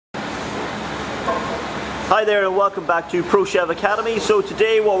Hi there and welcome back to Pro Chef Academy. So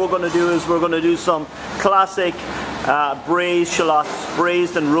today what we're going to do is we're going to do some classic braised shallots,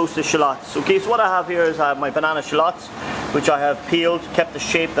 braised and roasted shallots. Okay, so what I have here is I have my banana shallots, which I have peeled, kept the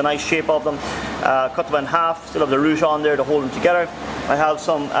shape, the nice shape of them, cut them in half, still have the root on there to hold them together. I have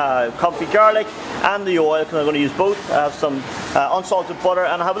some comfy garlic and the oil, because I'm going to use both. I have some unsalted butter,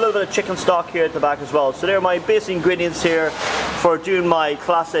 and I have a little bit of chicken stock here at the back as well. So they're my basic ingredients here for doing my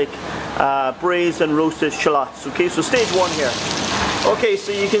classic braised and roasted shallots. Okay, so stage one here. Okay,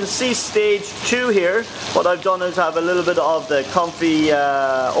 so you can see stage two here. What I've done is I have a little bit of the comfy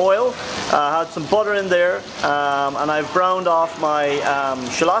oil. I had some butter in there, and I've browned off my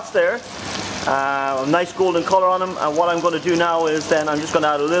shallots there. A nice golden colour on them, and what I'm going to do now is then I'm just going to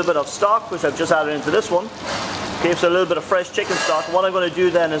add a little bit of stock, which I've just added into this one. Okay, so a little bit of fresh chicken stock. What I'm going to do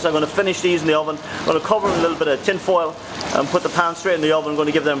then is I'm going to finish these in the oven. I'm going to cover them with a little bit of tin foil and put the pan straight in the oven. I'm going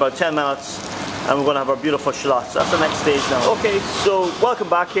to give them about 10 minutes and we're going to have our beautiful shallots. That's the next stage now. Okay, so welcome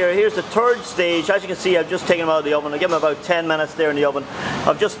back here. Here's the third stage. As you can see, I've just taken them out of the oven. I give them about 10 minutes there in the oven.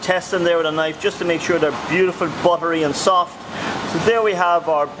 I've just tested them there with a knife just to make sure they're beautiful, buttery and soft. So there we have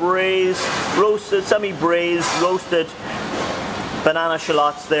our braised, roasted, semi-braised, roasted banana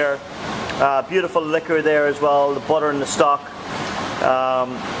shallots there. Beautiful liquor there as well, the butter and the stock.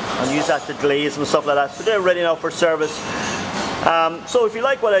 And use that to glaze and stuff like that. So they're ready now for service. So if you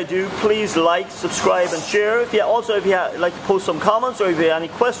like what I do, please like, subscribe and share. If you like to post some comments, or if you have any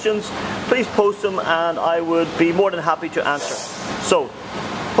questions, please post them and I would be more than happy to answer. So,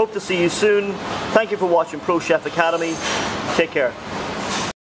 hope to see you soon. Thank you for watching Pro Chef Academy. Take care.